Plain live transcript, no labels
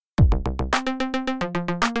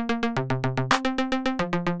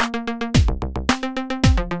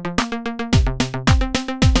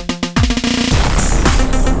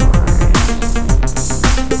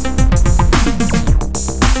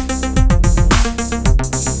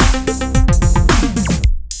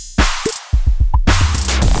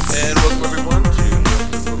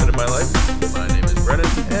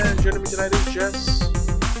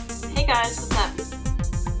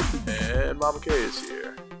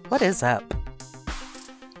What is up?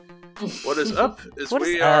 What is up is What is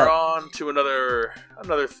we up? are on to another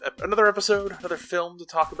episode, another film to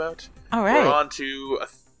talk about. All right. We're on to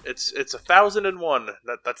it's 1001.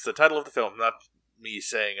 That's the title of the film, not me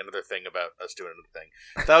saying another thing about us doing another thing.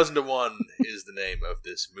 1001 is the name of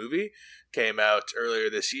this movie. Came out earlier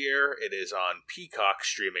this year. It is on Peacock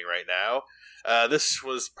streaming right now. This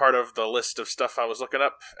was part of the list of stuff I was looking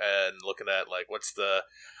up and looking at, like, what's the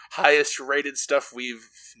highest rated stuff we've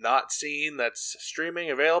not seen that's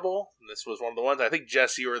streaming available. And this was one of the ones. I think,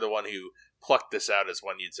 Jess, you were the one who plucked this out as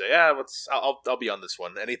one you'd say, I'll be on this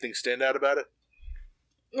one. Anything stand out about it?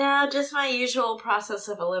 No, just my usual process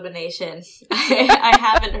of elimination. I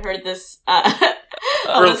haven't heard this.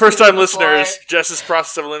 For first-time listeners, Jess's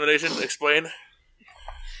process of elimination, explain.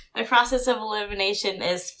 My process of elimination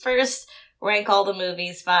is first rank all the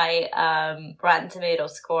movies by Rotten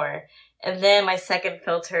Tomatoes score, and then my second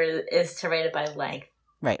filter is to rate it by length.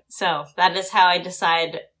 Right. So that is how I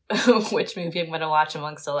decide which movie I'm going to watch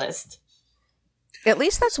amongst the list. At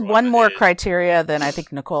least that's one more criteria than I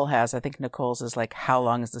think Nicole has. I think Nicole's is like, how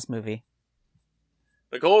long is this movie?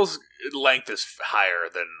 Nicole's length is higher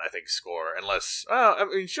than, I think, score, unless I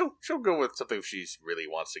mean she'll go with something if she really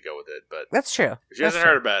wants to go with it. But That's true. if she hasn't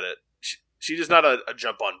heard about it, she is not a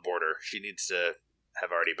jump on boarder. She needs to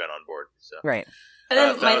have already been on board. So Right. And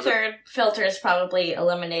then my third filter is probably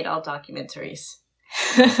eliminate all documentaries.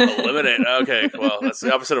 Eliminate. Okay, well, that's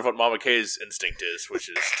the opposite of what Mama K's instinct is, which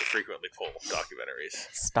is to frequently pull documentaries.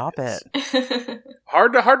 Stop it.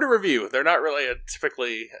 Hard to review. They're not really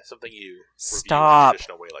typically something you review Stop. in a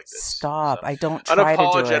traditional way like this. Stop. So, I don't try to do it.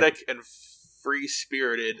 unapologetic and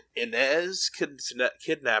free-spirited Inez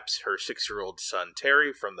kidnaps her 6-year-old son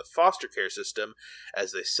Terry from the foster care system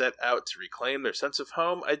as they set out to reclaim their sense of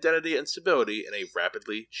home, identity, and stability in a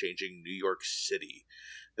rapidly changing New York City.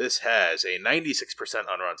 This has a 96%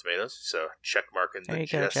 on Rotten Tomatoes, so check mark in the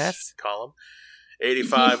Jess column.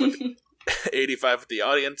 85 with the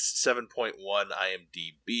audience, 7.1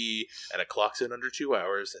 IMDb, and it clocks in under 2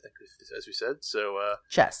 hours, I think, as we said. So,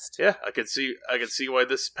 Just. yeah, I can see why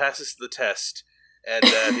this passes the test. And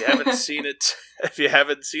if you haven't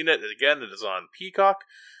seen it, again, it is on Peacock.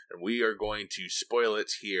 And we are going to spoil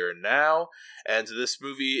it here now. And this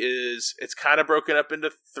movie it's kind of broken up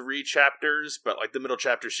into 3 chapters, but like the middle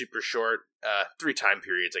chapter is super short. 3 time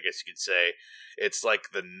periods, I guess you could say. It's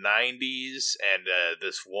like the 90s, and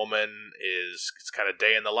this woman it's kind of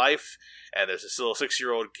day in the life. And there's this little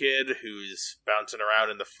 6-year-old kid who's bouncing around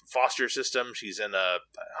in the foster system. She's in a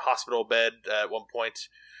hospital bed at one point.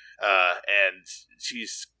 And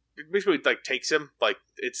she's basically like takes him, like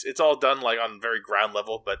it's all done like on very ground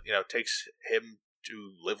level, but takes him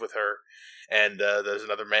to live with her, and there's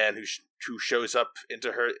another man who shows up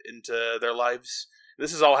into their lives.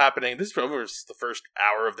 This is all happening. This is over the first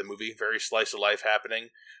hour of the movie, very slice of life happening.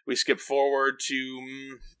 We skip forward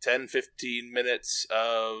to 10-15 minutes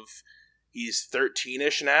of he's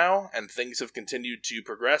 13-ish now, and things have continued to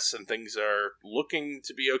progress, and things are looking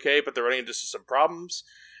to be okay, but they're running into some problems,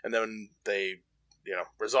 and then they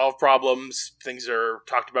resolve problems, things are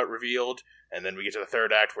talked about, revealed, and then we get to the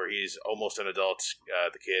third act where he's almost an adult,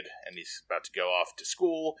 the kid, and he's about to go off to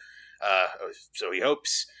school, so he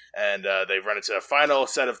hopes, and they run into a final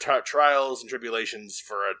set of trials and tribulations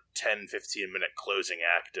for a 10-15 minute closing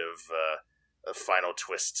act of final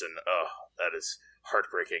twists, and that is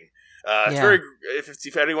heartbreaking. It's very,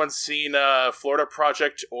 if anyone's seen Florida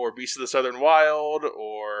Project or Beast of the Southern Wild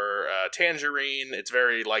or Tangerine, it's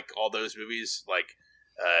very like all those movies, like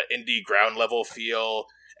indie ground level feel,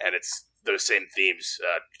 and it's those same themes: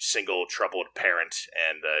 single troubled parent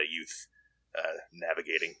and youth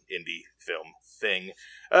navigating indie film thing.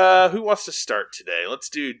 Who wants to start today? Let's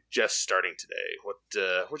do Jess starting today.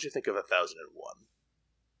 What'd you think of 1001?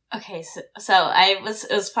 Okay, so it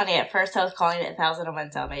was funny. At first I was calling it 1001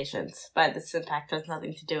 Dalmatians, but this in fact has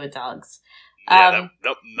nothing to do with dogs. Yeah,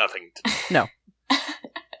 nothing. No.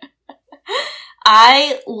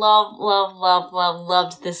 I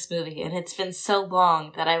loved this movie, and it's been so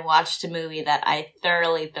long that I watched a movie that I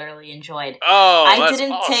thoroughly enjoyed. Oh, that's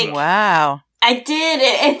awesome. Wow. I did.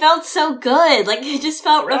 It felt so good. Like, it just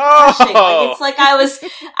felt refreshing. Oh. Like, it's like I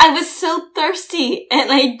was so thirsty,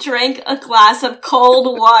 and I drank a glass of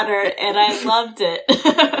cold water, and I loved it.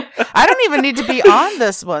 I don't even need to be on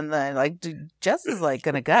this one then. Like, Jess is like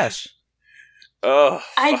gonna gush. Oh,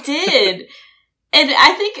 I did. And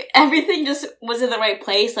I think everything just was in the right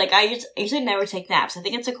place. Like, I usually never take naps. I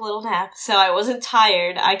think I took a little nap, so I wasn't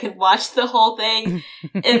tired. I could watch the whole thing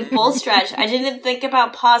in full stretch. I didn't even think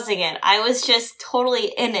about pausing it. I was just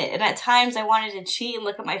totally in it. And at times, I wanted to cheat and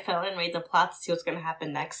look at my phone and read the plot to see what's going to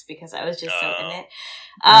happen next, because I was just so in it.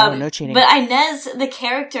 No cheating. But Inez, the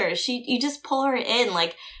character, you just pull her in.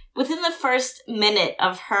 Like, within the first minute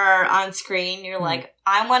of her on screen, you're like,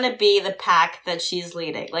 I want to be the pack that she's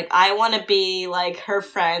leading. Like, I want to be, like, her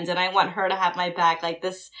friends, and I want her to have my back. Like,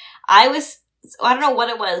 this, I don't know what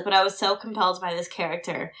it was, but I was so compelled by this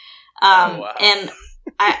character. Wow. And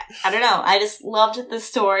I don't know, I just loved the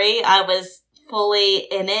story. I was fully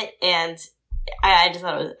in it, and I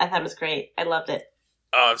thought it was great. I loved it.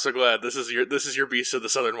 Oh, I'm so glad. This is your Beast of the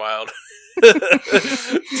Southern Wild.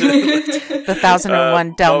 The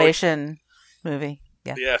 1001 Dalmatian movie.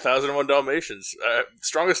 Yeah. Yeah, 1001 Dalmatians.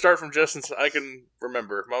 Strongest start from Jess since I can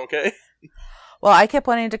remember. Mama K? Well, I kept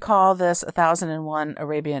wanting to call this 1001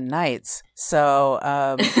 Arabian Nights. So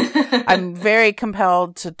I'm very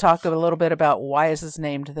compelled to talk a little bit about why is this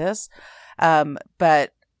named this.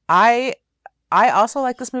 But I also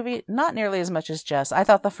like this movie, not nearly as much as Jess. I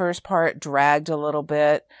thought the first part dragged a little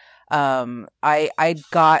bit. I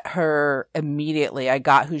got her immediately. I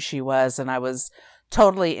got who she was, and I was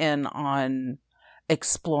totally in on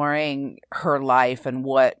exploring her life and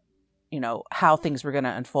what, how things were going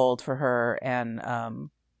to unfold for her. And,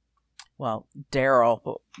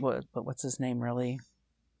 Daryl, but what's his name really?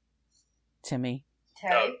 Timmy?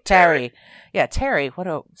 Terry. Yeah, Terry. What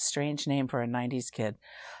a strange name for a 90s kid.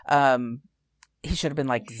 He should have been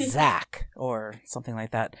like Zach or something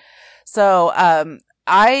like that. So,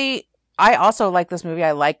 I also like this movie.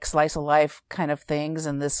 I like slice of life kind of things,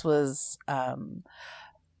 and this was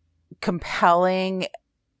compelling.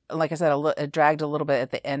 Like I said, it dragged a little bit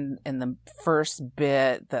at the end in the first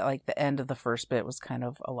bit. The end of the first bit was kind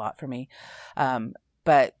of a lot for me,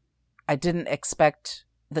 but I didn't expect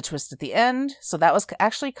the twist at the end, so that was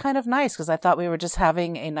actually kind of nice because I thought we were just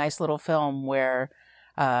having a nice little film where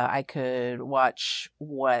I could watch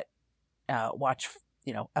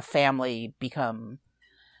a family become.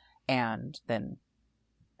 And then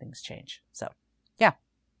things change. So, yeah,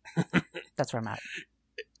 that's where I'm at.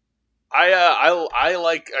 I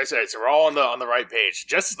like I said, so we're all on the right page.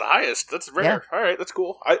 Jess is the highest. That's rare. Yeah. All right, that's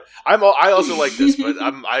cool. I also like this, but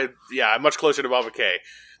I'm much closer to Mama K.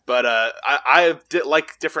 But I did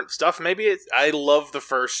like different stuff. Maybe I love the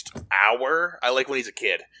first hour. I like when he's a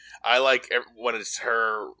kid. I like when it's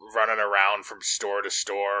her running around from store to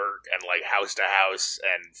store and like house to house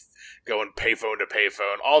and going payphone to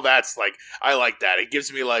payphone. All that's like, I like that. It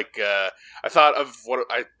gives me like, I thought of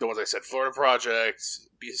the ones I said, Florida Project,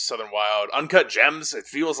 Beast of Southern Wild, Uncut Gems. It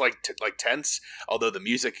feels like tense, although the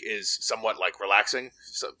music is somewhat like relaxing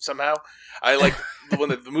somehow. I like when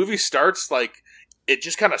the movie starts, like it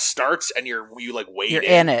just kind of starts and you like wade You're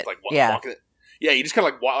in it. Like yeah. Walking. Yeah, you just kind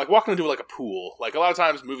of like walking into like a pool. Like a lot of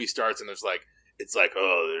times, movie starts and there's like it's like,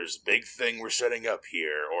 oh, there's a big thing we're setting up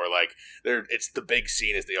here, or like it's the big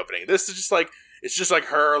scene is the opening. This is just like it's just like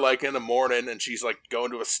her like in the morning and she's like going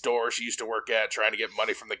to a store she used to work at trying to get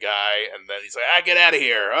money from the guy, and then he's like, get out of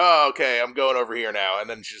here. Oh, okay, I'm going over here now, and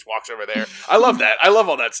then she just walks over there. I love that. I love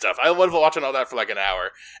all that stuff. I love watching all that for like an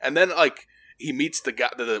hour, and then like. He meets the guy.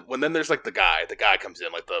 When then there's like the guy. The guy comes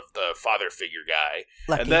in, like the father figure guy.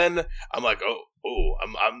 Lucky. And then I'm like,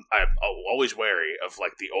 I'm always wary of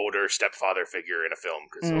like the older stepfather figure in a film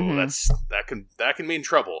because that can mean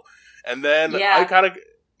trouble. And then I kind of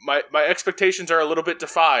my expectations are a little bit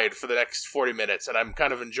defied for the next 40 minutes, and I'm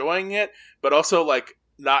kind of enjoying it, but also like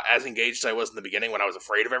not as engaged as I was in the beginning when I was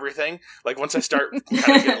afraid of everything. Like once I start kind of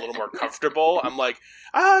getting a little more comfortable, I'm like,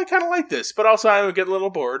 I kind of like this, but also I would get a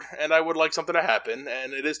little bored and I would like something to happen.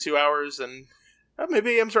 And it is 2 hours, and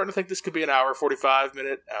maybe I'm starting to think this could be an hour 45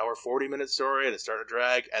 minute, hour 40 minute story, and it's starting to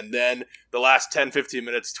drag. And then the last 10, 15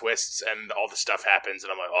 minutes twists and all the stuff happens,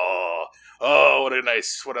 and I'm like, oh, what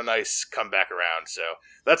a nice comeback around. So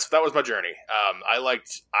that was my journey.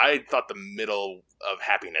 I thought the middle of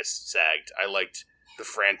happiness sagged. I liked the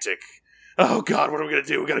frantic, oh god, what are we gonna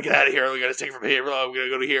do? We gotta get out of here. We gotta take it from here. We gotta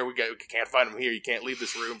go to here. We can't find him here. You can't leave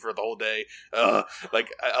this room for the whole day. I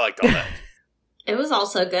liked all that. It was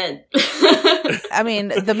also good. I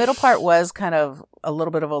mean, the middle part was kind of a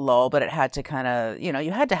little bit of a lull, but it had to kind of,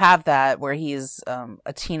 you had to have that where he's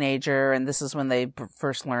a teenager, and this is when they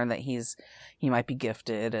first learn that he might be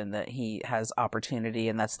gifted and that he has opportunity,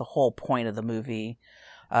 and that's the whole point of the movie.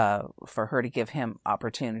 For her to give him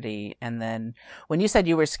opportunity. And then when you said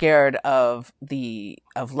you were scared of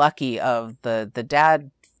Lucky, of the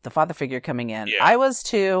dad, the father figure coming in, I was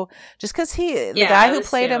too, just because the guy who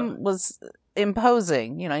played him was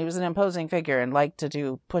imposing. He was an imposing figure and liked to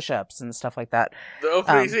do push-ups and stuff like that. The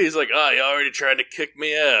opening scene, he's like, you already tried to kick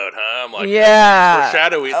me out, huh? I'm like, yeah,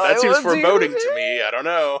 foreshadowing. That seems foreboding to me. I don't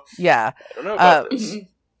know. Yeah. I don't know about this.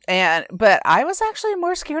 But I was actually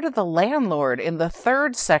more scared of the landlord in the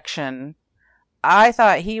third section I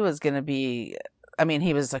thought he was going to be, I mean,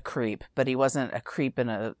 he was a creep, but he wasn't a creep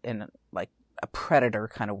in like a predator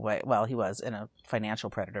kind of way. Well, he was in a financial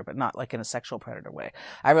predator, but not like in a sexual predator way.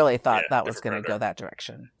 I really thought that was going to go that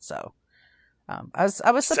direction. So I was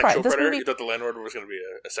surprised. Sexual predator? You thought the landlord was going to be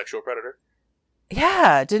a sexual predator?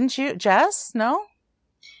 Yeah, didn't you, Jess? No?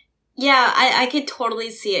 Yeah, I could totally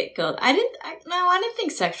see it go. I didn't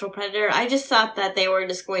think sexual predator. I just thought that they were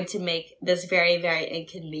just going to make this very, very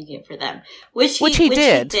inconvenient for them. Which he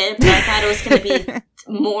did, but I thought it was going to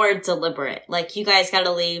be more deliberate. Like, you guys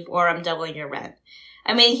gotta leave or I'm doubling your rent.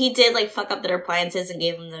 I mean, he did, like, fuck up their appliances and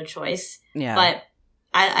gave them no choice. Yeah. But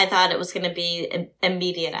I thought it was going to be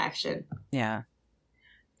immediate action. Yeah.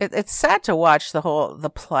 It's sad to watch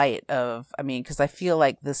the plight of, I mean, because I feel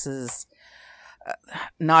like this is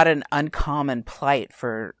not an uncommon plight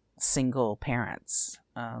for single parents,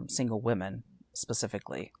 single women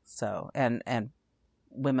specifically. So, and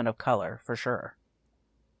women of color for sure.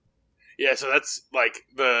 Yeah, so that's like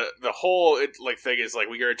the whole thing is like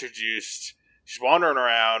we get introduced. She's wandering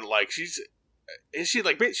around like she's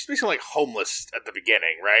basically like homeless at the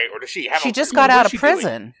beginning, right? Or does she have? She just got out of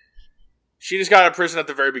prison. Doing? She just got out of prison at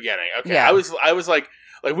the very beginning. Okay, yeah. I was like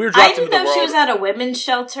we were dropped into the world. I didn't know she was at a women's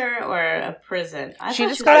shelter or a prison. She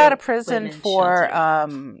just got out of prison for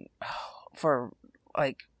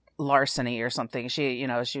like larceny or something. She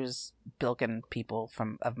was bilking people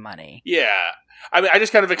of money. Yeah. I mean, I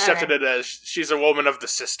just kind of accepted it as she's a woman of the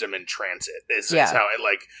system in transit. Is how it,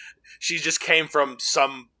 like, she just came from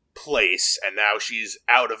some place and now she's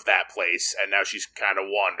out of that place and now she's kind of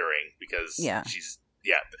wandering because she's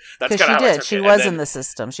that's kind of how I took it. She was in the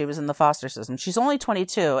system. She was in the foster system. She's only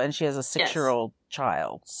 22 and she has a 6-year-old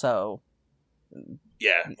child. So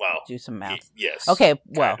do some math. Yes. Okay.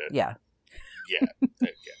 Well, yeah. Yeah.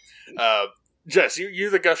 Jess, you're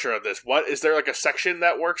the gusher on this. What is there like a section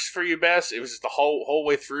that works for you best? It was just the whole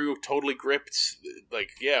way through, totally gripped. Like,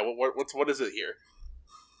 yeah. What is it here?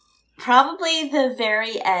 Probably the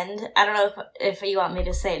very end. I don't know if you want me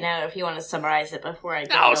to say it now or if you want to summarize it before I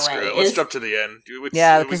give it away. Screw it. Let's jump to the end.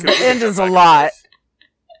 Because the end is a lot.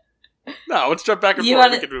 No, let's jump back and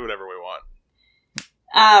forth. We can do whatever we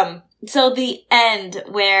want. So the end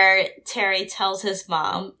where Terry tells his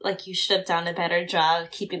mom, like, you should have done a better job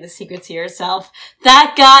keeping the secret to yourself.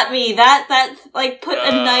 That got me. That like put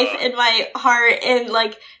a knife in my heart and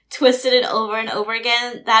like twisted it over and over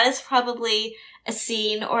again. That is probably a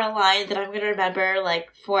scene or a line that I'm going to remember like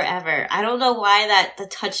forever. I don't know why that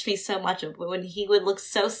touched me so much. When he would look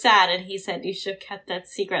so sad and he said, you should have kept that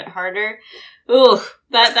secret harder. Ooh,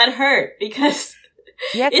 that hurt because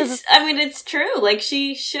it's true. Like,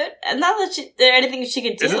 she should, not that there anything she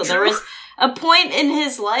could do. There was a point in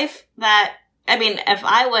his life that, I mean, if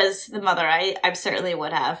I was the mother, I certainly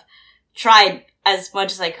would have tried as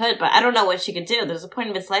much as I could, but I don't know what she could do. There's a point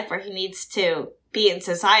in his life where he needs to be in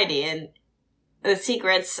society, and the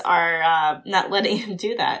secrets are not letting him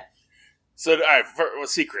do that. So, all right, for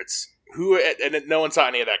secrets. And no one saw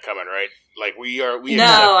any of that coming, right? Like,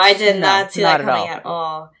 I did not see that coming at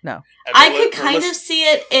all. No. I could kind of see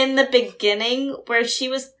it in the beginning where she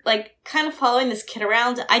was, like, kind of following this kid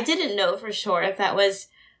around. I didn't know for sure if that was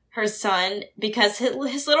her son, because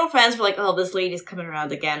his little friends were like, oh, this lady's coming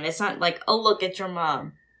around again. It's not like, oh, look, it's your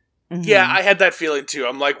mom. Mm-hmm. Yeah, I had that feeling, too.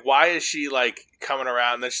 I'm like, why is she, like, coming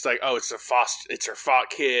around? And then she's like, oh, it's her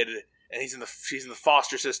kid, and she's in the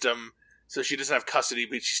foster system. So she doesn't have custody,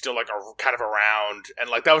 but she's still, like, kind of around. And,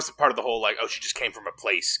 like, that was the part of the whole, like, oh, she just came from a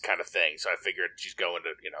place kind of thing. So I figured she's going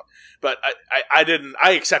to, But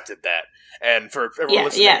I accepted that. And for everyone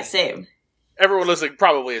listening... Yeah, same. Everyone listening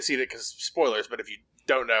probably has seen it because spoilers, but if you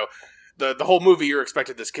don't know, the whole movie, you're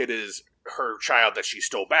expected this kid is her child that she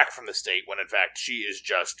stole back from the state, when, in fact, she is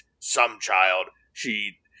just some child.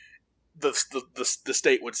 The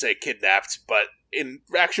state would say kidnapped, but... in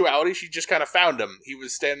actuality, she just kind of found him. He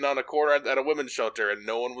was standing on a corner at a women's shelter, and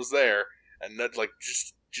no one was there. And that, like,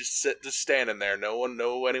 just standing there, anyone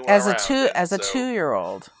around. As a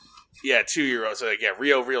 2-year-old. Yeah, 2-year-old. So, like, yeah,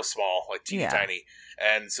 real small, like teeny tiny.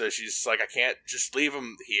 And so she's like, I can't just leave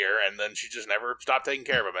him here. And then she just never stopped taking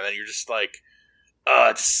care of him. And then you're just like,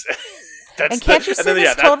 that's. And can't you see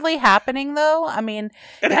this totally happening though? I mean,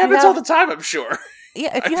 it happens all the time. I'm sure.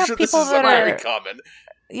 Yeah, if you have people that are very common.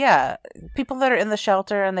 Yeah, people that are in the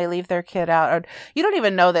shelter and they leave their kid out. Or you don't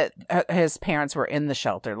even know that his parents were in the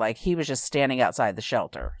shelter. Like, he was just standing outside the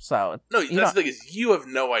shelter. So no, that's the thing is, you have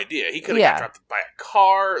no idea. He could have got dropped by a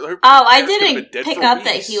car. I didn't pick up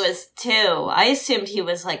that he was 2. I assumed he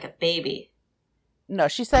was like a baby. No,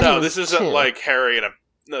 she said no. This isn't 2. like Harry and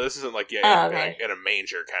No, this isn't like okay. in a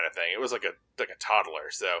manger kind of thing. It was like a toddler.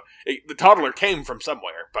 So the toddler came from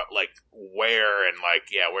somewhere, but like where and like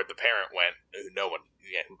where the parent went, no one.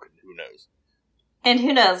 Yeah, who knows? And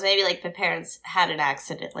who knows? Maybe like the parents had an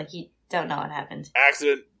accident. Like you don't know what happened.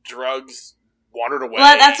 Accident, drugs, wandered away.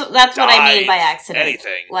 Well, that's what I mean by accident.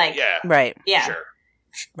 Anything, like right, yeah, sure.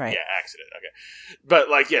 Right. Yeah, accident. Okay, but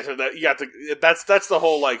like, so that you got that's the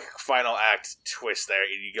whole like final act twist there.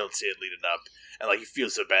 You go see it leading up, and like you feel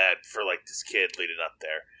so bad for like this kid leading up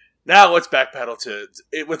there. Now let's backpedal to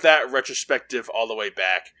it with that retrospective all the way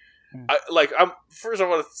back. First I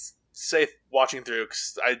want to say watching through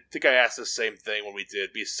because I think I asked the same thing when we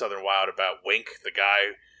did Beast of Southern Wild about Wink, the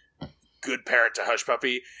guy. Good parent to Hush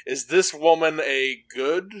Puppy. Is this woman a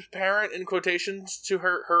good parent in quotations to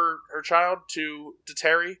her child to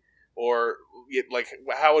Terry, or like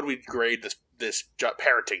how would we grade this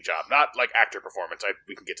parenting job? Not like actor performance.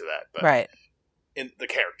 We can get to that, but right in the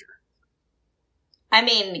character. I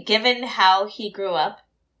mean, given how he grew up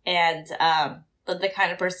and the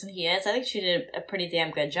kind of person he is, I think she did a pretty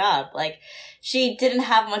damn good job. Like she didn't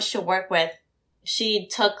have much to work with. She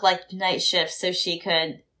took like night shifts so she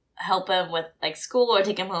could help him with like school or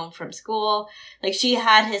take him home from school. Like she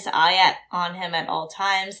had his eye on him at all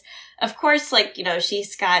times. Of course, like,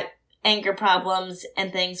 she's got anger problems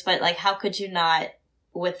and things, but like how could you not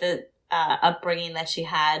with the upbringing that she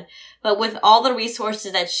had? But with all the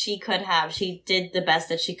resources that she could have, she did the best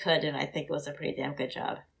that she could, and I think it was a pretty damn good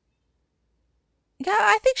job. Yeah,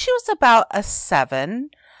 I think she was about a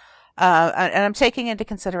 7. And I'm taking into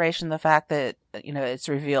consideration the fact that, it's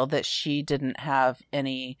revealed that she didn't have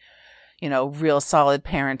any, real solid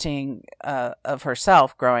parenting of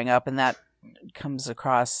herself growing up. And that comes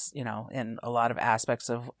across, in a lot of aspects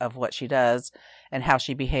of what she does and how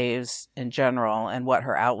she behaves in general and what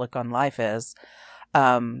her outlook on life is.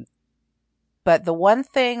 But the one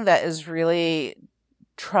thing that is really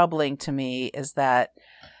troubling to me is that,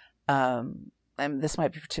 and this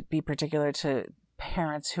might be particular to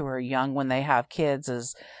parents who are young when they have kids,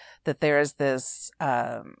 is that there is this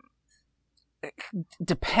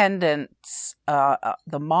dependence.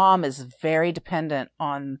 The mom is very dependent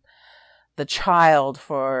on the child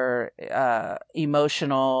for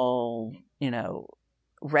emotional,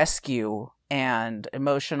 rescue and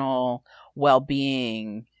emotional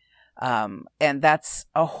well-being. And that's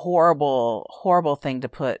a horrible, horrible thing to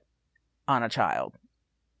put on a child,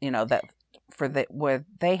 that where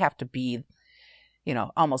they have to be,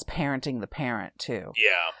 almost parenting the parent too.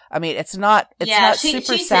 Yeah. I mean, it's not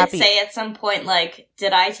super sappy. She did say at some point, like,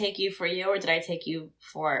 did I take you for you or did I take you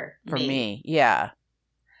for me? Yeah.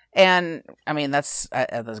 And I mean, that's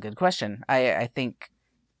a good question. I think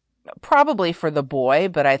probably for the boy,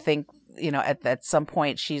 but I think, at some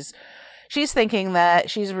point she's thinking that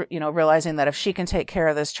she's, realizing that if she can take care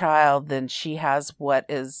of this child, then she has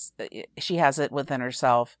it within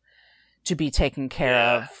herself to be taken care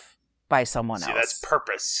of by someone else. That's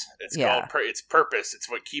purpose. It's called it's purpose. It's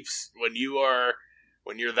what keeps when you're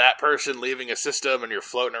that person leaving a system and you're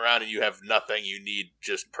floating around and you have nothing. You need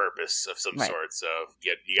just purpose of some sort. So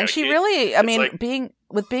you got. And she really, I mean, being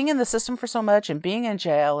in the system for so much and being in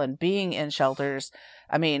jail and being in shelters.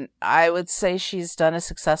 I mean, I would say she's done a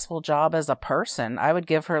successful job as a person. I would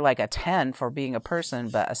give her like a 10 for being a person,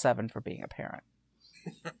 but a 7 for being a parent.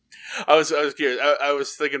 I was curious. I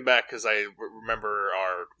was thinking back because I remember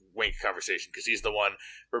our Wink conversation because he's the one.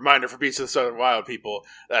 Reminder for Beasts of the Southern Wild people.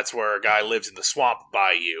 That's where a guy lives in the swamp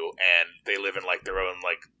by you, and they live in like their own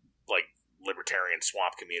like libertarian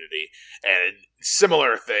swamp community. And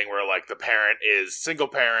similar thing where like the parent is single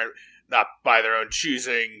parent, not by their own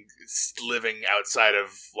choosing, living outside of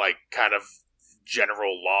like kind of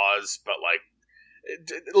general laws, but like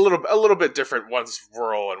a little bit different. One's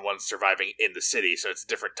rural and one's surviving in the city, so it's a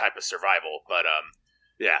different type of survival. But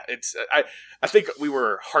yeah, it's I think we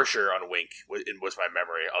were harsher on Wink. Was my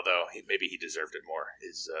memory, although maybe he deserved it more.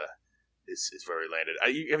 Is where he landed.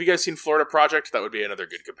 Have you guys seen Florida Project? That would be another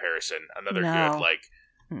good comparison. Another good like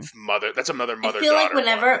mother. That's another mother. I feel like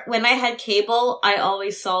when I had cable, I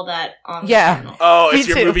always saw that on the channel. Oh, it's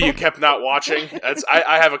your movie you kept not watching. That's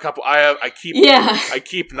I have a couple. I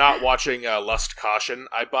keep not watching Lust Caution.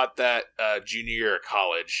 I bought that junior year of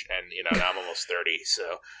college, and now I'm almost 30,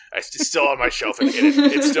 so it's still on my shelf.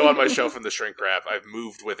 It's still on my shelf in the shrink wrap. I've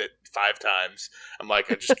moved with it 5 times. I'm like,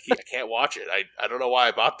 I can't watch it. I don't know why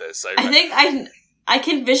I bought this. I think I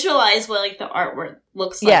can visualize what like the artwork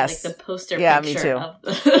looks like, like the poster picture. Me too. Of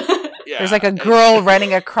the yeah. There's like a girl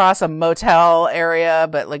running across a motel area,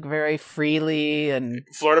 but like very freely and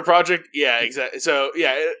Florida Project. Yeah, exactly. So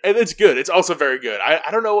yeah, and it's good. It's also very good.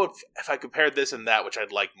 I don't know if I compared this and that, which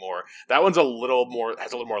I'd like more. That one's has a little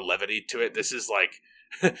more levity to it. This is like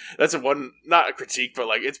that's not a critique, but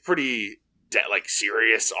like it's pretty like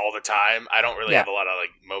serious all the time. I don't really have a lot of like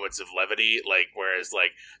moments of levity, like whereas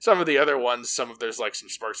like some of the other ones, there's like some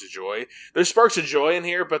sparks of joy. There's sparks of joy in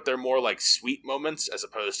here, but they're more like sweet moments as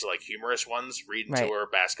opposed to like humorous ones. Reading to her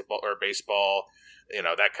basketball or baseball,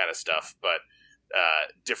 that kind of stuff. But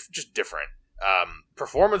just different.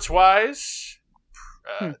 Performance wise,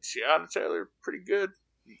 Tiana Taylor pretty good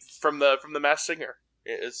from the Masked Singer.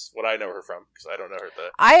 Is what I know her from, because I don't know her.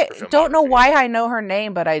 I don't know why I know her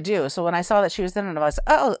name, but I do. So when I saw that she was in it, I was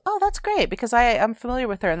oh, that's great, because I'm familiar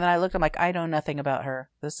with her. And then I looked, I'm like, I know nothing about her.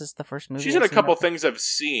 This is the first movie. She's in a couple things I've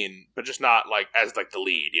seen, but just not like as like the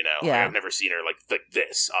lead. Yeah. Like, I've never seen her like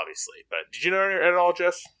this, obviously. But did you know her at all,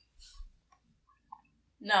 Jess?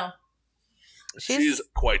 No. She's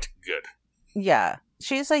quite good. Yeah,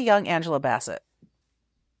 she's a young Angela Bassett.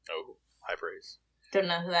 Oh, high praise. Don't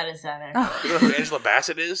know who that is either. You don't know who Angela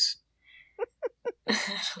Bassett is? I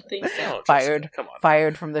don't think so. No, Fired. Come on.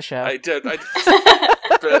 Fired from the show. I did.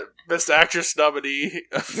 Best actress nominee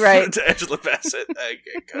to Angela Bassett.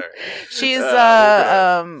 She's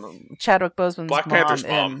Chadwick Boseman's Black Panther's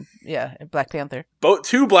mom. In Black Panther.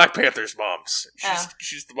 Two Black Panthers moms.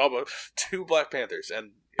 She's the mom of two Black Panthers,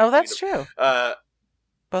 and that's true.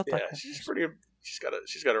 Both. Yeah, she's pretty. She's got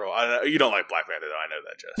a role. I don't know, you don't like Black Panther, though. I know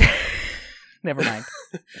that, Jess. Never mind.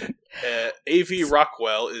 A.V.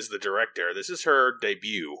 Rockwell is the director. This is her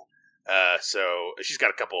debut. So she's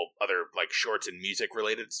got a couple other like shorts and music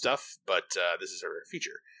related stuff, but this is her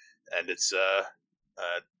feature, and it's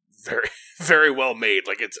very very well made.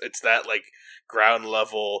 Like it's that like ground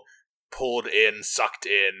level, pulled in, sucked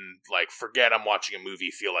in, like forget I'm watching a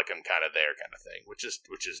movie, feel like I'm kind of there kind of thing, which is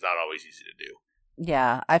not always easy to do.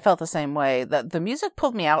 Yeah, I felt the same way. The music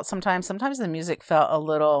pulled me out sometimes. Sometimes the music felt a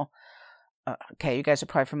little. Okay, you guys are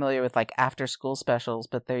probably familiar with like after school specials,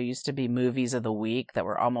 but there used to be movies of the week that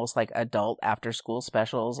were almost like adult after school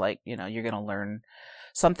specials. Like, you're going to learn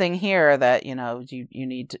something here that, you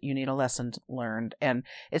need a lesson learned. And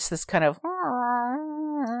it's this kind of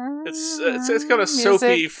it's got a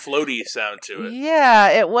soapy, floaty sound to it. Yeah,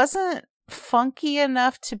 it wasn't funky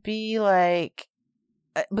enough to be like,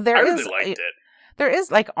 but I really liked it. There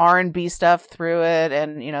is like R&B stuff through it,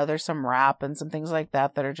 and there's some rap and some things like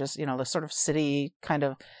that are just the sort of city kind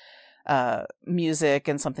of music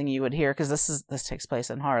and something you would hear, because this takes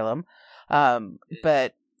place in Harlem.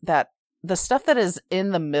 But that the stuff that is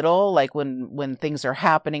in the middle, like when things are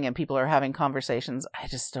happening and people are having conversations, I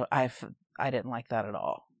didn't like that at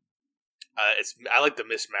all. I like the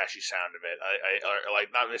mishmashy sound of it. I like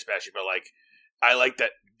not mishmashy, but like I like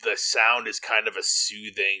that the sound is kind of a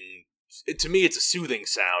soothing. To me, it's a soothing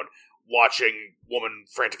sound, watching woman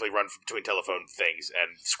frantically run between telephone things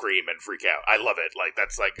and scream and freak out. I love it. Like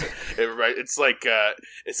that's like it's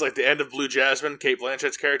like the end of Blue Jasmine, Cate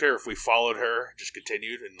Blanchett's character. If we followed her, just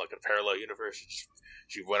continued in like a parallel universe,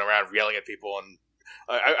 she went around yelling at people, and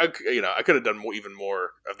I could have done even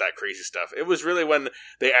more of that crazy stuff. It was really when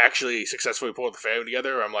they actually successfully pulled the family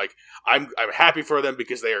together. I'm like, I'm happy for them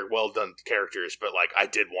because they are well done characters, but like I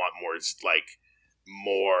did want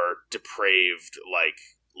more depraved like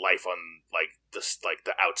life on like this like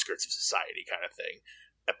the outskirts of society kind of thing,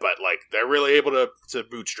 but like they're really able to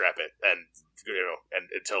bootstrap it, and and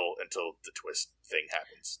until the twist thing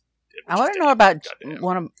happens. I want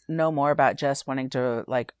to know more about Jess wanting to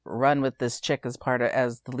like run with this chick as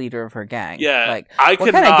the leader of her gang. Yeah, like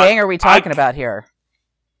what kind of gang are we talking about here?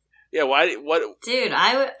 Yeah, why? What? Dude,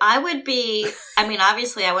 I would be. I mean,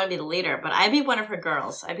 obviously, I wouldn't be the leader, but I'd be one of her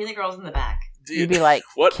girls. I'd be the girls in the back. Dude, you'd be like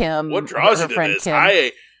Kim. What draws you to this?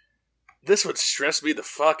 Kim. This would stress me the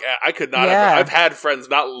fuck out. I could not. I've had friends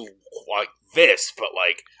not like this, but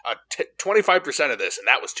like 25% of this, and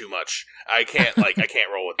that was too much. I can't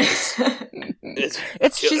roll with this.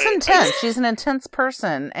 She's intense. She's an intense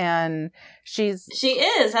person, and she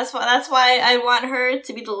is. That's why I want her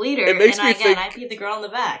to be the leader. It makes me think I'd be the girl in the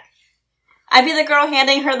back. I'd be the girl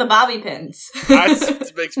handing her the bobby pins.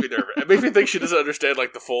 It makes me nervous. It makes me think she doesn't understand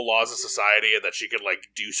like the full laws of society, and that she could like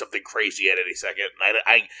do something crazy at any second. And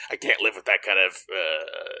I can't live with that kind of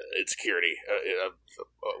insecurity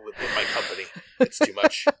within my company. It's too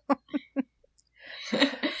much.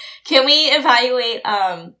 Can we evaluate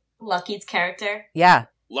Lucky's character? Yeah.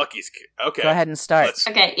 Lucky's okay. Go ahead and start.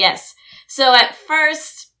 Okay. Yes. So at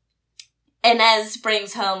first, Inez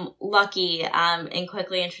brings home Lucky and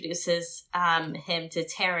quickly introduces him to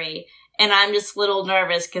Terry. And I'm just a little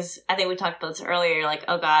nervous because I think we talked about this earlier. Like,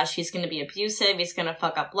 oh gosh, he's going to be abusive. He's going to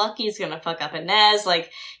fuck up Lucky. He's going to fuck up Inez.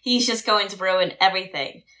 Like, he's just going to ruin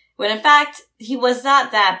everything. When in fact, he was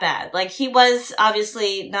not that bad. Like, he was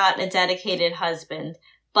obviously not a dedicated husband,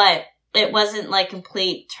 but it wasn't like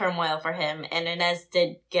complete turmoil for him. And Inez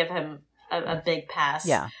did give him a big pass.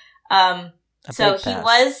 Yeah. So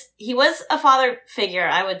he was a father figure,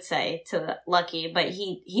 I would say, to Lucky, but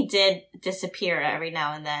he did disappear every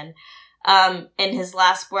now and then. In his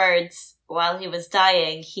last words, while he was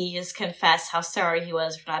dying, he just confessed how sorry he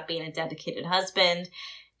was for not being a dedicated husband.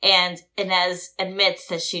 And Inez admits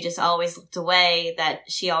that she just always looked away, that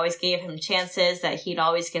she always gave him chances, that he'd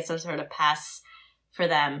always get some sort of pass for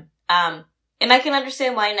them. And I can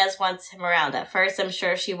understand why Inez wants him around. At first, I'm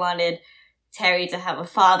sure she wanted Terry to have a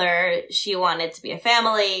father. She wanted to be a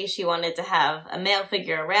family. She wanted to have a male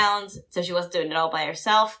figure around, so she wasn't doing it all by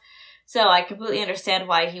herself. So I completely understand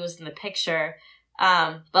why he was in the picture.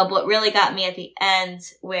 But what really got me at the end,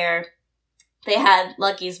 where they had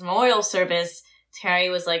Lucky's memorial service, Terry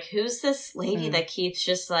was like, who's this lady that keeps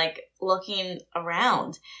just like looking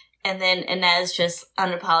around? And then Inez just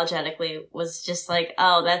unapologetically was just like,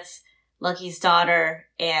 oh, that's Lucky's daughter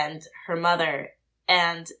and her mother.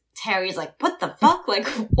 And Terry's like, what the fuck? Like,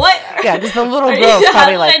 what? Yeah, because the little girl's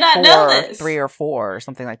probably like 3 or 4 or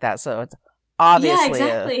something like that. So it's obviously,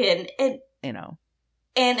 yeah, exactly.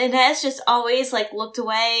 And Inez just always like looked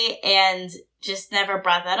away and just never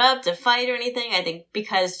brought that up to fight or anything. I think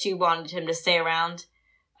because she wanted him to stay around.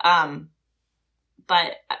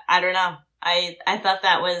 But I don't know. I thought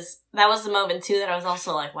that was the moment too that I was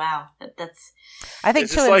also like, wow, that's. I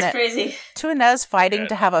think crazy. To Inez, fighting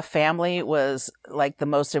to have a family was like the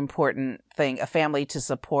most important thing. A family to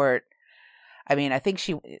support. I mean, I think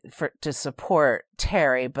to support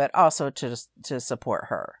Terry, but also to support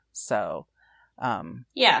her. So,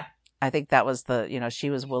 yeah, I think that was she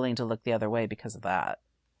was willing to look the other way because of that.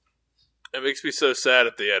 It makes me so sad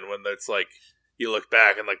at the end when it's like you look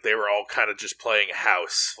back and like they were all kind of just playing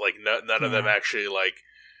house. Like none of them actually like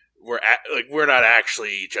we're not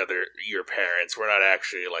actually each other, your parents. We're not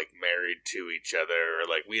actually like married to each other, or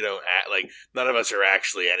like we don't like none of us are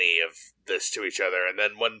actually any of this to each other. And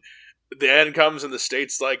then when the end comes and the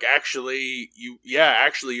state's like, actually you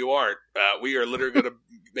aren't. We are literally going to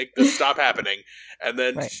make this stop happening. And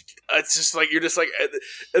then it's just like, you're just like,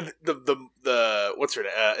 the what's her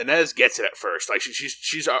name? Inez gets it at first. Like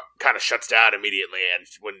she's kind of shuts down immediately. And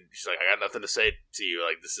when she's like, I got nothing to say to you.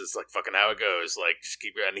 Like, this is like fucking how it goes. Like, just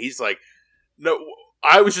keep going. And he's like, no,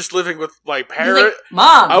 I was just living with my parents. Like,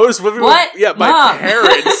 Mom, I was living what? with my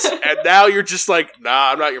parents, and now you're just like,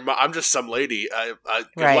 nah, I'm not your mom. I'm just some lady.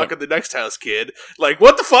 Good luck at the next house, kid. Like,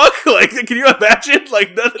 what the fuck? Like, can you imagine?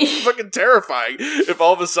 Like, that's fucking terrifying. If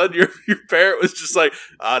all of a sudden your parent was just like,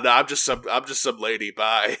 no, I'm just some lady.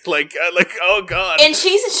 Bye. Like, oh god. And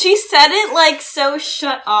she said it like so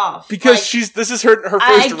shut off because like, this is her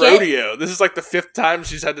first rodeo. This is like the 5th time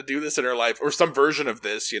she's had to do this in her life, or some version of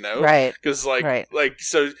this, right? Because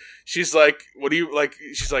so she's like, what do you like?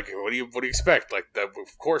 She's like, what do you expect? Like,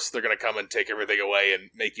 of course they're gonna come and take everything away and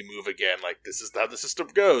make you move again. Like, this is how the system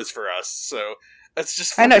goes for us. So that's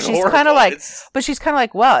just I know she's kind of like, but she's kind of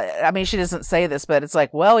like, well, I mean, she doesn't say this, but it's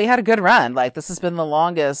like, well, we had a good run. Like, this has been the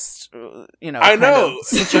longest, I know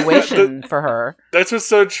situation for her. That's what's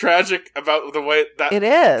so tragic about the way that it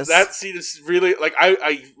is. That scene is really like,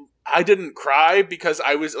 I didn't cry because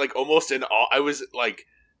I was like almost in awe. I was like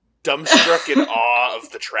dumbstruck in awe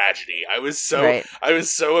of the tragedy. I was so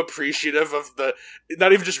appreciative of the,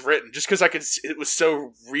 not even just written, just because it was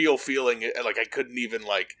so real feeling. Like, I couldn't even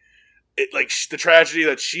like it, like the tragedy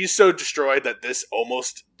that she's so destroyed that this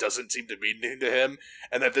almost doesn't seem to mean anything to him,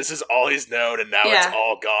 and that this is all he's known, and now it's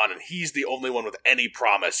all gone, and he's the only one with any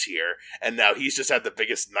promise here, and now he's just had the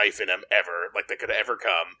biggest knife in him ever, like that could ever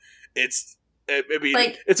come. I mean,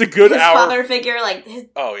 like, it's a good his hour. Father figure, like his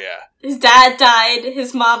dad died.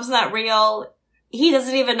 His mom's not real. He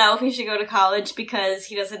doesn't even know if he should go to college because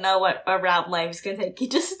he doesn't know what a route life's gonna take. He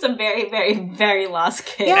just is a very, very, very lost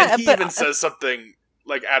kid. Yeah, and he even says something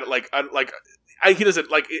he doesn't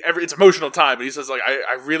like it's emotional time, but he says like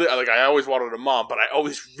I always wanted a mom, but I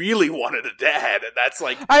always really wanted a dad, and that's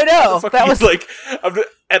like I know that was like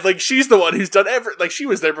and like she's the one who's done like she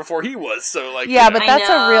was there before he was, so like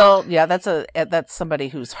but that's somebody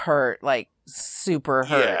who's hurt, like super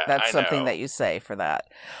hurt. That's something that you say for that.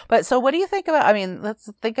 But so what do you think about? I mean,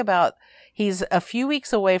 let's think about he's a few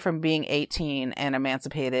weeks away from being 18 and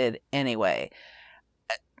emancipated anyway.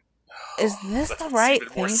 Is this the right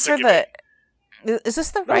thing for the? Is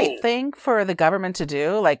this the right thing for the government to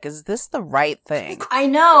do? Like, is this the right thing? I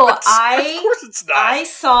know. Of course it's not. I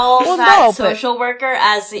saw social worker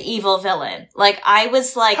as the evil villain. Like, I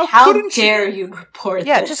was like, how dare you report this?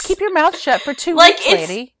 Yeah, just keep your mouth shut for 2 weeks,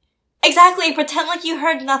 lady. Exactly. Pretend like you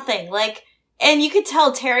heard nothing. Like, and you could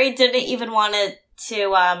tell Terry didn't even want to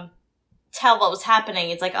tell what was happening.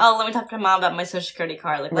 It's like, oh, let me talk to mom about my social security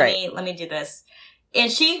card. Like, let me do this. And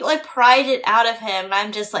she, like, pried it out of him, and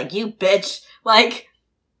I'm just like, you bitch. Like,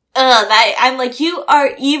 I'm like, you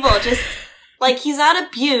are evil. Just, like, he's not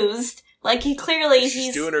abused. Like,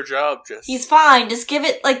 he's doing her job, Jess. He's fine. Just give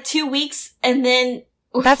it, like, 2 weeks, and then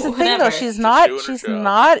that's the thing, though. She's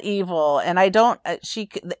not evil, and I don't.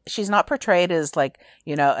 She's not portrayed as like,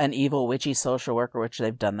 you know, an evil witchy social worker, which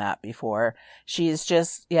they've done that before. She's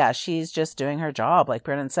just doing her job, like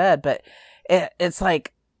Brennan said. But it's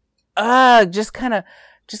like, just kind of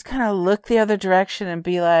look the other direction and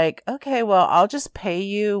be like, okay, well, I'll just pay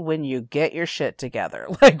you when you get your shit together,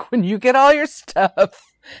 like when you get all your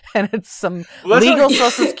stuff, and it's some legal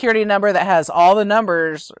social security number that has all the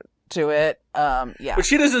numbers to it. Yeah, but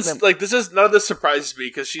she doesn't like this. None of this surprises me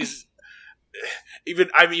because she's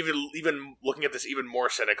I'm even looking at this even more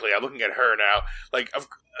cynically. I'm looking at her now. Like,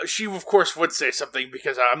 she of course would say something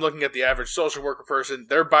because I'm looking at the average social worker person.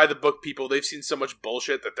 They're by the book people. They've seen so much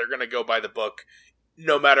bullshit that they're gonna go by the book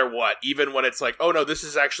no matter what, even when it's like, oh no, this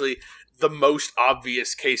is actually the most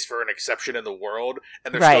obvious case for an exception in the world,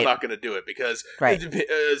 and they're still not going to do it because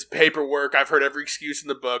it's paperwork. I've heard every excuse in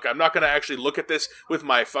the book. I'm not going to actually look at this with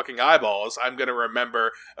my fucking eyeballs. I'm going to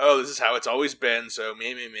remember, oh, this is how it's always been, so I'm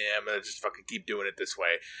going to just fucking keep doing it this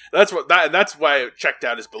way. That's why Checked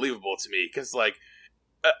Out is believable to me, because like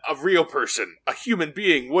a real person, a human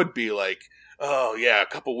being would be like, oh yeah, a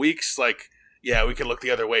couple weeks, like, yeah, we can look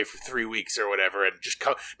the other way for 3 weeks or whatever, and just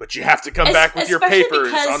come. But you have to come back with your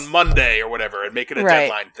papers on Monday or whatever, and make it a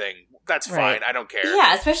deadline thing. That's fine. I don't care.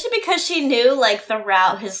 Yeah, especially because she knew like the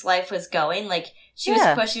route his life was going. Like, she was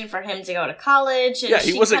pushing for him to go to college. And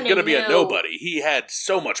he wasn't going to be a nobody. He had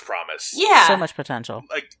so much promise. Yeah, so much potential.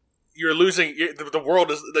 Like, you're losing. The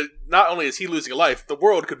world is not only is he losing a life, the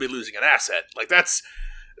world could be losing an asset. Like, that's.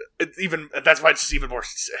 That's why it's just even more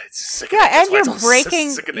sickening. Yeah,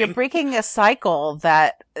 and you're breaking a cycle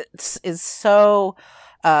that is so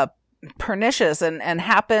pernicious and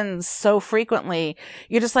happens so frequently.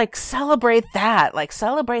 You just like celebrate that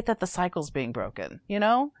the cycle's being broken. You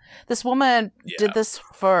know, this woman did this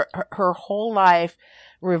for her whole life,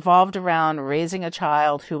 revolved around raising a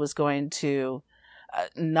child who was going to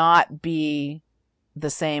not be the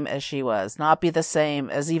same as she was, not be the same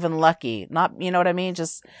as even Lucky, not, you know what I mean?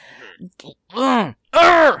 Just let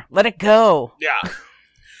it go. Yeah.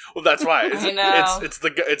 Well, that's why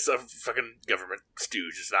it's a fucking government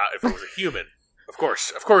stooge. It's not. If it was a human, of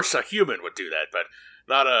course a human would do that, but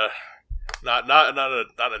not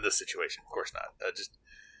in this situation. Of course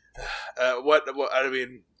not. What I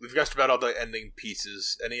mean, we've guessed about all the ending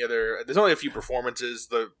pieces. Any other? There's only a few performances.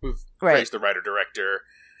 We've praised the writer director.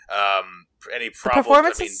 Any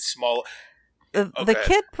problems? I mean, small. The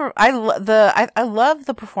kid, I love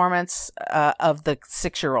the performance of the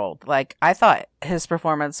 6-year-old. Like, I thought his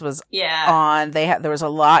performance was on. There was a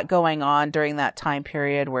lot going on during that time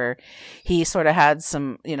period where he sort of had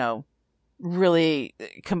some, you know, really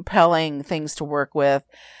compelling things to work with.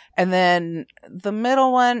 And then the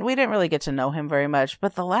middle one, we didn't really get to know him very much,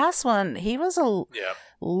 but the last one, he was a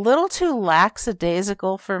little too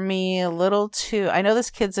lackadaisical for me. A little too. I know this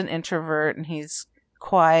kid's an introvert and he's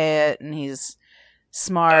quiet and he's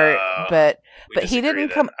smart, but he didn't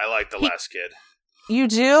come. I like the last kid. You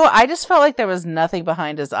do? I just felt like there was nothing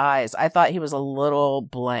behind his eyes. I thought he was a little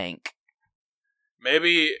blank.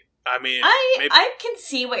 Maybe. I mean, I can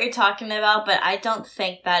see what you're talking about, but I don't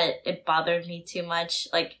think that it bothered me too much.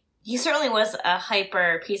 Like, he certainly was a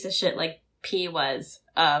hyper piece of shit, like P was.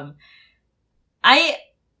 I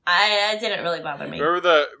didn't really bother me.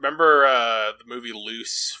 Remember the movie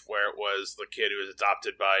Loose, where it was the kid who was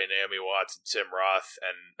adopted by Naomi Watts and Tim Roth,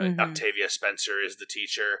 and Octavia Spencer is the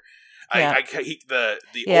teacher. Yeah. The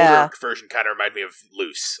older version kind of reminded me of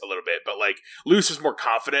Loose a little bit, but like Loose was more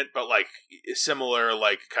confident, but like similar,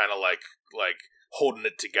 like kind of like holding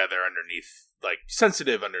it together underneath, like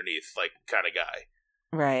sensitive underneath, like kind of guy.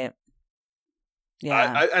 Right.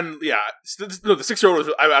 Yeah. The 6-year-old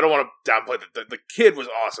was, I don't want to downplay the kid was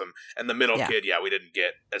awesome, and the middle kid, we didn't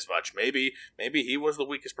get as much. Maybe he was the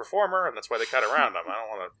weakest performer, and that's why they cut around him. I don't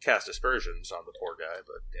want to cast aspersions on the poor guy,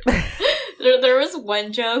 but you know. there was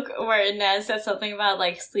one joke where Naz said something about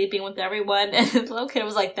like sleeping with everyone, and the little kid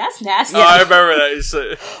was like, "That's nasty." Oh, I remember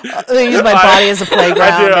that. They use my body as a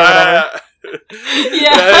playground.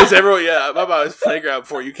 Yeah. Everyone, my mom was playground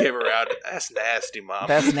before you came around. That's nasty, Mom.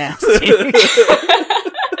 That's nasty.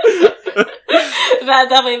 That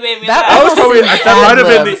definitely made me That laugh. I was probably that might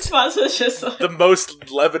have been Response was just like, the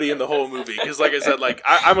most levity in the whole movie, because like I said, like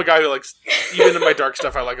I'm a guy who likes, even in my dark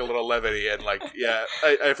stuff, I like a little levity, and like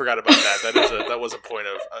I forgot about that. That was a point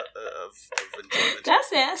of enjoyment.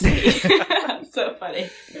 that's nasty. So funny.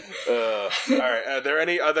 All right, are there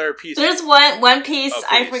any other pieces? There's one piece Oh,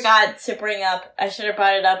 I please. forgot to bring up. I should have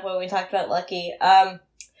brought it up when we talked about Lucky.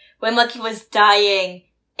 When Lucky was dying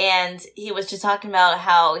and he was just talking about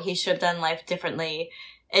how he should have done life differently,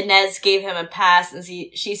 Inez gave him a pass, and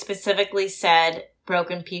she specifically said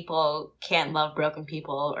broken people can't love broken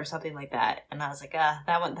people or something like that. And I was like,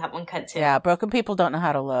 that one cut too. Yeah, broken people don't know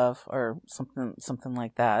how to love, or something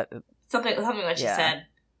like that. Something what she said.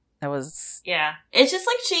 That was... Yeah. It's just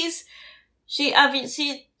like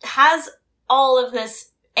she has all of this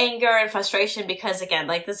anger and frustration because, again,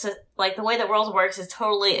 like this is like the way the world works is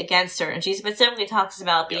totally against her, and she specifically talks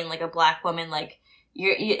about being like a black woman, like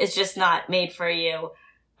it's just not made for you.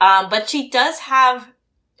 But she does have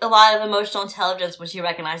a lot of emotional intelligence when she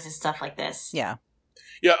recognizes stuff like this. Yeah.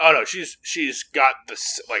 Yeah, oh no, she's got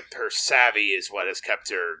this, like, her savvy is what has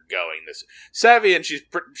kept her going. This savvy, and she's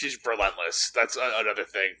relentless. That's another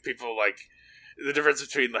thing. People, like, the difference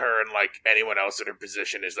between her and, like, anyone else in her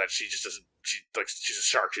position is that she just doesn't, she's a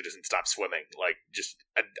shark, she doesn't stop swimming. Like, just,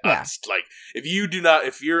 like,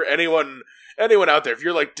 if you're anyone out there, if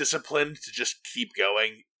you're, like, disciplined to just keep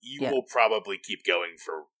going, you will probably keep going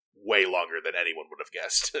for way longer than anyone would have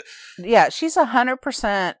guessed. Yeah, she's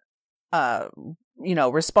 100%,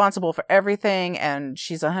 responsible for everything, and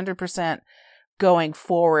she's 100% going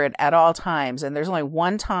forward at all times. And there's only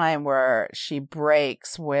one time where she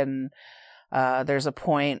breaks when there's a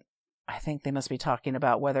point, I think they must be talking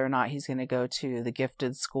about whether or not he's going to go to the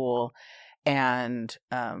gifted school, and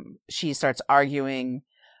she starts arguing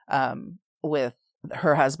with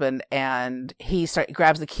her husband, and he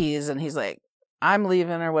grabs the keys, and he's like, I'm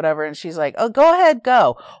leaving or whatever. And she's like, oh, go ahead,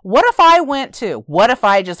 go. What if I went too? What if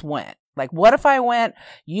I just went? Like, what if I went?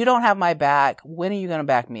 You don't have my back. When are you going to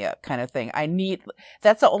back me up? Kind of thing.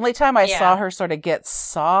 That's the only time I saw her sort of get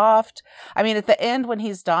soft. I mean, at the end when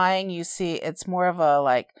he's dying, you see it's more of a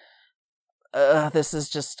like, this is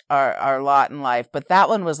just our lot in life. But that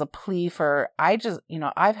one was a plea for, I've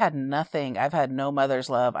had nothing. I've had no mother's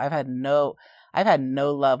love. I've had no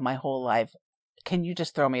love my whole life. Can you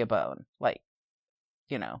just throw me a bone? Like,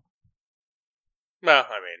 Well,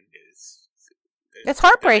 I mean, it's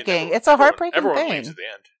heartbreaking. It's a heartbreaking everyone thing. leaves at the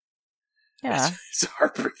end. Yeah, It's a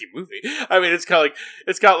heartbreaking movie. I mean, it's got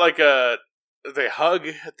like they hug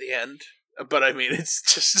at the end, but I mean, it's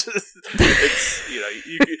just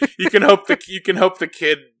you can hope the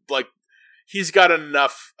kid, like, he's got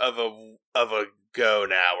enough of a go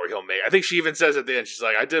now where he'll make. I think she even says at the end, she's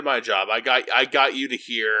like, I did my job. I got you to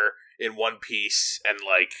here in one piece, and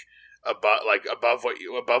like. Above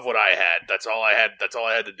what I had. That's all I had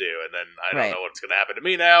to do. And then I don't know what's going to happen to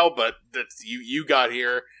me now, but that's you got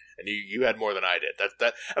here, and you had more than I did.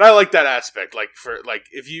 That and I like that aspect. Like, for like,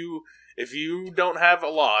 if you don't have a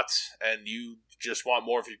lot and you just want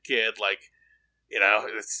more for your kid, like,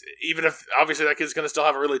 it's, even if obviously that kid's going to still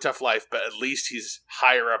have a really tough life, but at least he's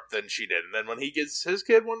higher up than she did. And then when he gets his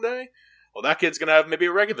kid one day, well, that kid's going to have maybe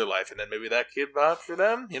a regular life, and then maybe that kid after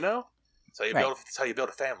them, That's how you build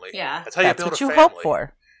a family. Yeah. That's how you build what a you family. hope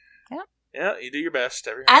for. Yeah. Yeah, you do your best.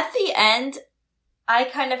 At the end, I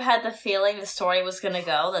kind of had the feeling the story was going to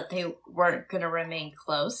go, that they weren't going to remain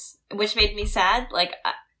close, which made me sad. Like,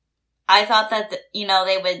 I thought that,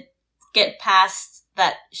 they would get past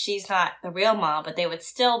that she's not the real mom, but they would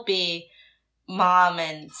still be mom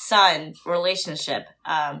and son relationship.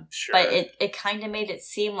 Sure. But it kind of made it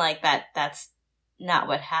seem like that's not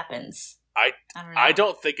what happens. I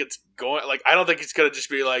don't think it's going, like, I don't think it's going to just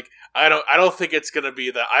be like, I don't think it's going to be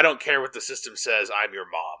that I don't care what the system says, I'm your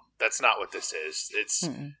mom. That's not what this is. It's,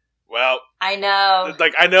 well, I know.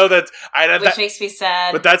 Like, I know that, which makes me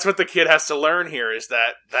sad. But that's what the kid has to learn here, is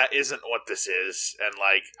that isn't what this is. And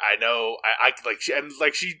like, I know,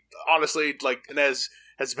 she honestly, like, Inez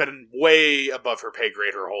has been way above her pay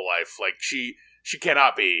grade her whole life. Like, she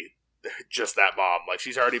cannot be just that mom. Like,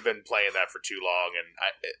 she's already been playing that for too long, and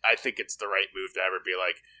I think it's the right move to have her be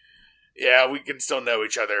like, yeah, we can still know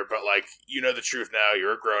each other, but like, the truth now,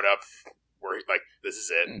 you're a grown up, Where he's like, this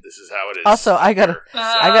is it. This is how it is. Also, I gotta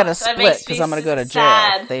split because I'm gonna go to jail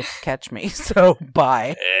sad. if they catch me. So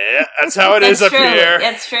bye. Yeah, that's how it is up here.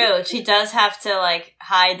 It's true. She does have to like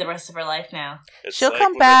hide the rest of her life now. She'll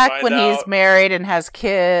come back when he's married and has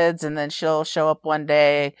kids, and then she'll show up one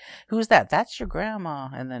day. Who's that? That's your grandma.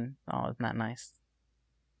 And then, oh, isn't that nice?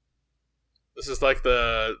 This is like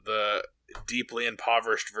the deeply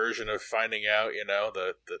impoverished version of finding out,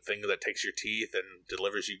 the thing that takes your teeth and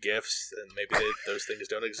delivers you gifts, and maybe those things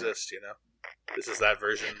don't exist. This is that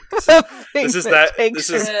version. This is the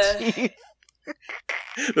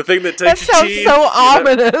thing that takes your teeth. That sounds so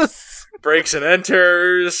ominous. Breaks and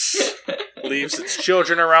enters, leaves its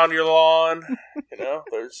children around your lawn.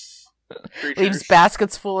 There's creatures. Leaves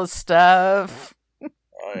baskets full of stuff. Oh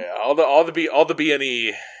yeah, all the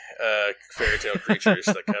B&E fairy tale creatures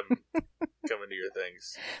that come into your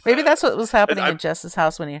things. Maybe that's what was happening in Jess's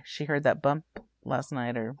house when she heard that bump last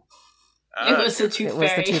night, or it was the tooth fairy. It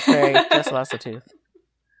was the tooth fairy. Jess lost a tooth.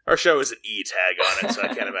 Our show has an E tag on it, so I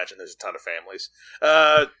can't imagine there's a ton of families.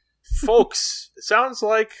 Folks, it sounds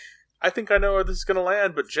like I think I know where this is going to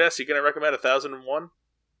land, but Jess, you going to recommend 1001?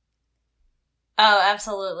 Oh,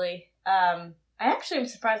 absolutely. I actually am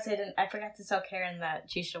surprised I forgot to tell Karen that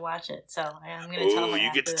she should watch it, so I'm going to tell her.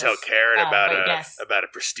 You get to tell Karen about a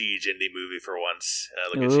prestige indie movie for once.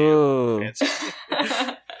 Look at you. Fancy.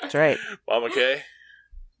 That's right. Mama K?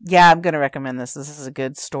 Yeah, I'm going to recommend this. This is a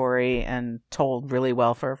good story and told really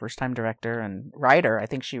well for a first-time director and writer. I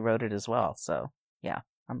think she wrote it as well, so yeah,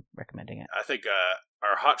 I'm recommending it. I think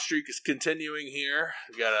our hot streak is continuing here.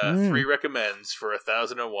 We got 3 recommends for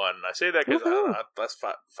 1001. I say that because that's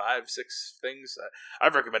 5, 6 things.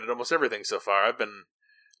 I've recommended almost everything so far. I've been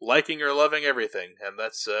liking or loving everything, and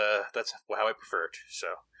that's how I prefer it. So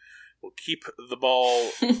we'll keep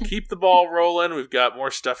the ball rolling. We've got more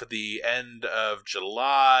stuff at the end of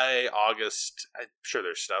July, August. I'm sure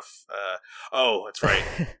there's stuff. That's right.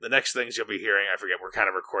 The next things you'll be hearing, I forget. We're kind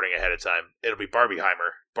of recording ahead of time. It'll be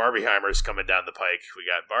Barbieheimer. Barbieheimer's coming down the pike. We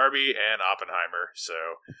got Barbie and Oppenheimer. So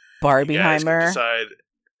Barbieheimer. Decide.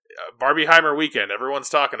 Barbieheimer weekend. Everyone's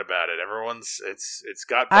talking about it. It's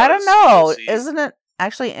got buzz. I don't know. Isn't it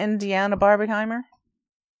actually Indiana Barbieheimer?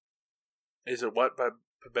 Is it what?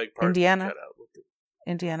 Beg pardon?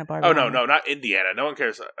 Indiana Barbie. Oh, no, not Indiana. No one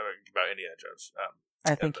cares about Indiana Jones.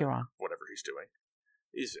 I think you're wrong. Whatever he's doing.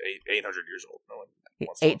 He's 800 years old. No one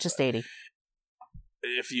wants 80.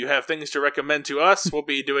 If you have things to recommend to us, we'll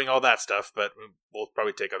be doing all that stuff, but we'll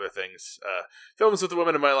probably take other things. Films with the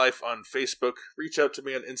Women in My Life on Facebook. Reach out to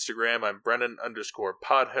me on Instagram. I'm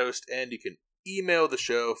Brennan_podhost, and you can email the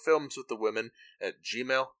show,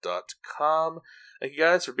 filmswiththewomen@gmail.com. Thank you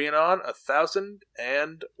guys for being on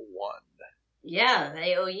 1001. Yeah,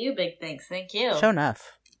 they owe you big thanks. Thank you. Sure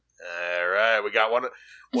enough. All right, we got one of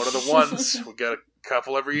the ones. We got a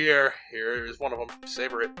couple every year. Here is one of them.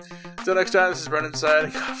 Savor it. Until next time, this is Brennan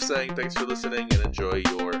signing off, saying thanks for listening and enjoy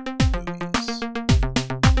your movies.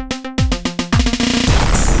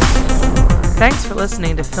 Thanks for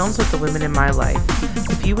listening to Films with the Women in My Life.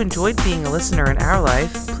 If you enjoyed being a listener in our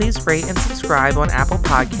life, please rate and subscribe on Apple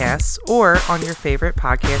Podcasts or on your favorite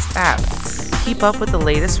podcast app. Keep up with the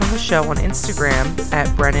latest from the show on Instagram at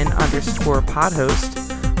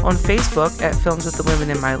Brennan_podhost, on Facebook at Films with the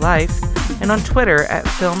Women in My Life, and on Twitter at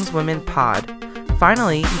FilmsWomenPod.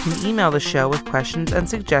 Finally, you can email the show with questions and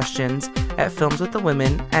suggestions at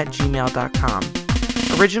filmswiththewomen@gmail.com.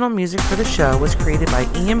 Original music for the show was created by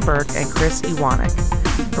Ian Burke and Chris Iwanek.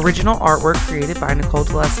 Original artwork created by Nicole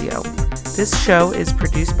D'Alessio. This show is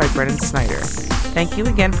produced by Brennan Snyder. Thank you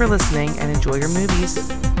again for listening and enjoy your movies.